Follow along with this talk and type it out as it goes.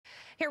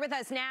Here with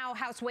us now,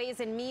 House Ways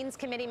and Means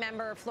Committee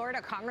member,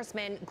 Florida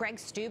Congressman Greg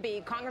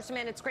Steube.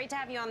 Congressman, it's great to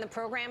have you on the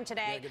program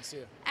today. Yeah, good to see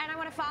you. And I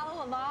want to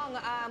follow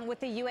along with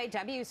the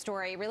UAW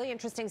story. Really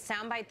interesting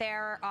soundbite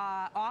there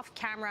off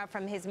camera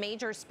from his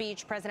major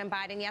speech, President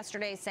Biden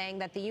yesterday, saying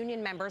that the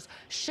union members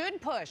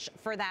should push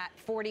for that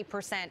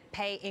 40%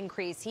 pay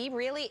increase. He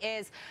really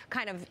is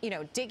kind of,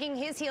 digging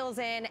his heels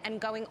in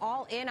and going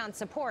all in on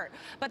support.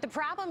 But the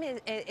problem is,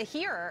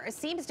 here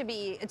seems to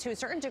be, to a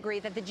certain degree,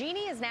 that the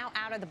genie is now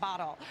out of the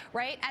bottle,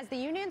 right? As the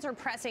unions are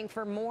pressing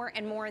for more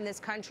and more in this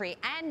country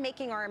and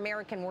making our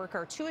American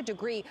worker, to a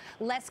degree,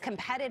 less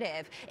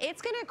competitive,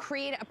 it's going to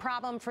create a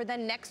problem for the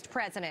next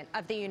president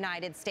of the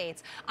United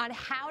States on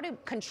how to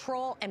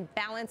control and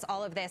balance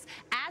all of this.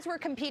 As we're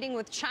competing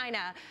with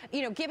China,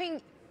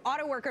 giving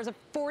auto workers a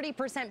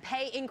 40%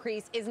 pay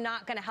increase is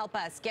not going to help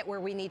us get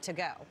where we need to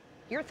go.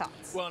 Your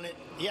thoughts? Well,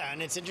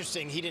 and it's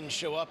interesting. He didn't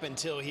show up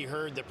until he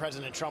heard that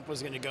President Trump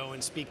was going to go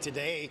and speak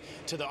today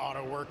to the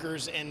auto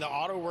workers. And the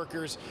auto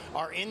workers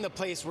are in the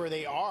place where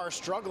they are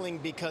struggling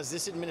because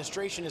this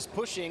administration is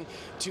pushing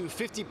to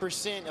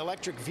 50%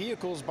 electric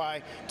vehicles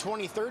by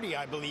 2030,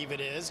 I believe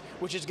it is,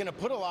 which is going to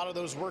put a lot of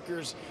those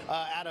workers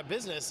out of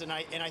business. And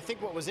I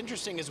think what was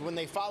interesting is when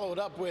they followed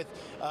up with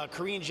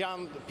Karine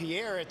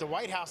Jean-Pierre at the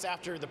White House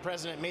after the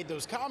president made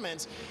those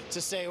comments to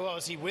say, well,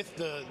 is he with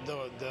the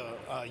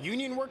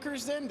union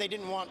workers? Then they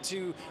didn't want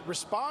to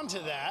respond to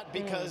that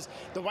because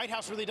the White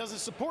House really doesn't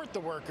support the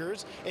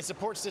workers. It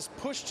supports this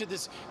push to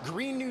this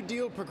Green New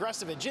Deal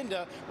progressive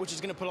agenda, which is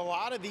going to put a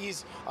lot of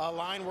these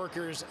line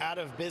workers out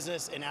of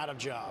business and out of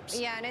jobs.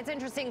 Yeah, and it's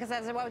interesting because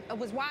as I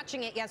was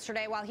watching it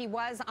yesterday while he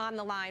was on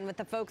the line with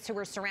the folks who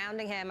were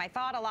surrounding him, I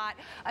thought a lot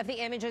of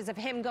the images of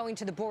him going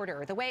to the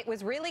border, the way it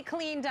was really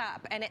cleaned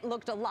up, and it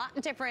looked a lot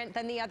different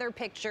than the other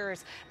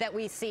pictures that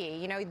we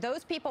see.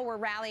 Those people were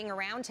rallying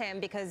around him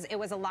because it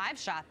was a live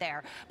shot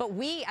there. But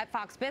we at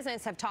Fox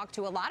Business have talked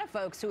to a lot of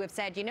folks who have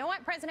said, you know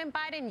what, President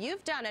Biden,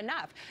 you've done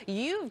enough.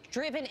 You've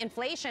driven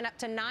inflation up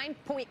to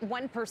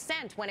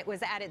 9.1% when it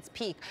was at its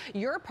peak.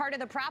 You're part of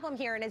the problem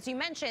here. And as you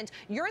mentioned,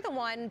 you're the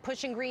one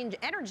pushing green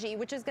energy,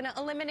 which is going to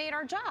eliminate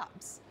our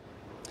jobs.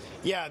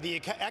 Yeah,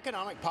 the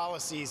economic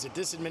policies that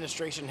this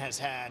administration has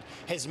had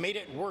has made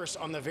it worse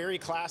on the very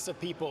class of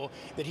people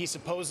that he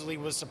supposedly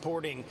was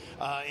supporting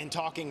in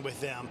talking with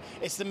them.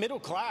 It's the middle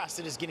class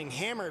that is getting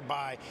hammered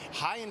by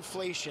high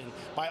inflation,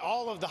 by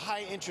all of the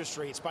high interest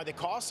rates, by the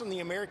costs on the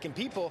American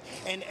people,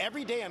 and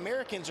everyday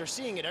Americans are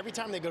seeing it every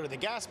time they go to the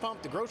gas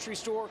pump, the grocery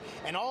store,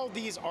 and all of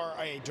these are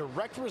a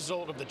direct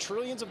result of the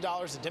trillions of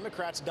dollars the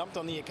Democrats dumped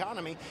on the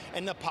economy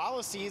and the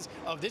policies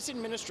of this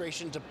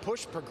administration to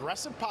push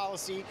progressive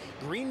policy,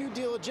 Green New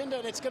Deal agenda,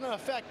 and it's going to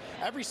affect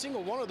every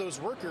single one of those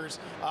workers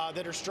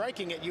that are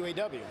striking at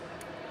UAW.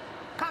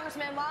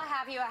 Congressman, while I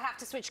have you, I have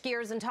to switch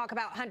gears and talk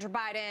about Hunter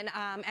Biden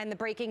and the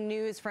breaking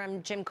news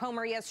from Jim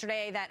Comer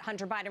yesterday that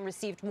Hunter Biden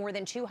received more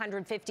than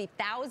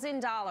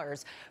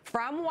 $250,000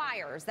 from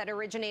wires that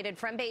originated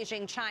from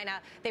Beijing,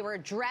 China. They were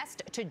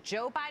addressed to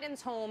Joe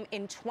Biden's home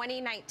in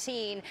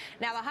 2019.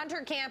 Now, the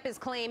Hunter camp is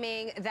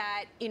claiming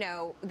that,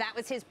 that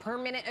was his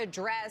permanent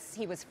address.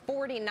 He was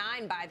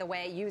 49, by the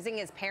way, using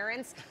his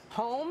parents'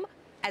 home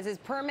as his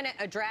permanent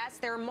address.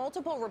 There are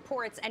multiple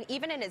reports, and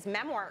even in his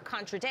memoir, it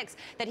contradicts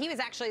that he was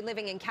actually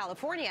living in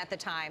California at the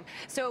time.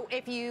 So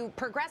if you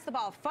progress the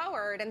ball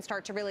forward and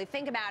start to really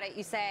think about it,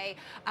 you say,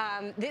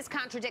 this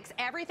contradicts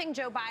everything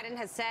Joe Biden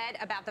has said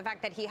about the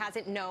fact that he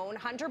hasn't known.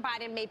 Hunter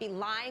Biden may be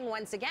lying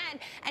once again,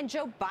 and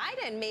Joe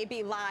Biden may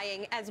be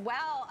lying as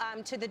well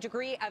to the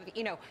degree of,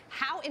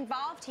 how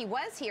involved he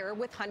was here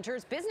with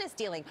Hunter's business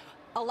dealing.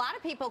 A lot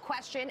of people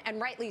question,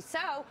 and rightly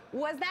so,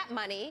 was that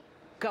money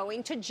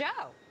going to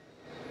Joe?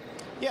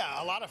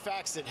 Yeah, a lot of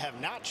facts that have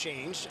not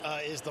changed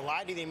is the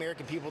lie to the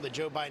American people that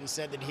Joe Biden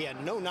said that he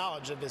had no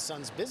knowledge of his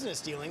son's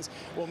business dealings.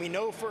 When we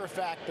know for a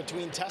fact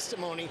between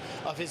testimony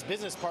of his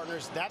business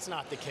partners, that's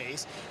not the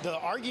case. The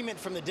argument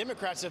from the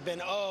Democrats have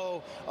been,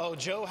 oh,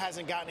 Joe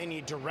hasn't gotten any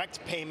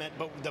direct payment,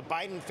 but the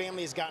Biden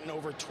family has gotten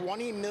over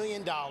 $20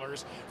 million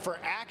for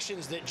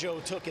actions that Joe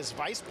took as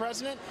vice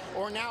president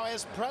or now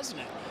as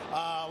president,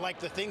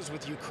 like the things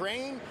with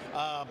Ukraine.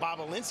 Bob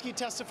Alinsky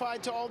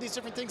testified to all these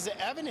different things. The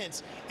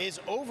evidence is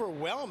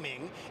overwhelming.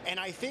 And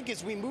I think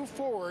as we move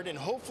forward, and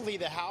hopefully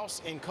the House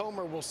and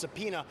Comer will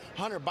subpoena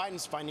Hunter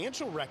Biden's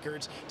financial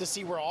records to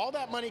see where all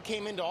that money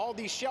came into all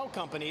these shell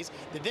companies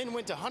that then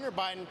went to Hunter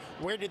Biden,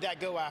 where did that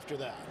go after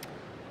that?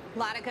 A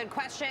lot of good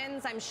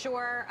questions. I'm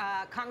sure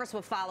Congress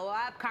will follow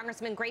up.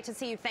 Congressman, great to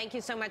see you. Thank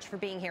you so much for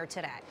being here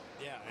today.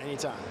 Yeah,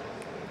 anytime.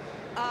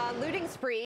 Looting spree.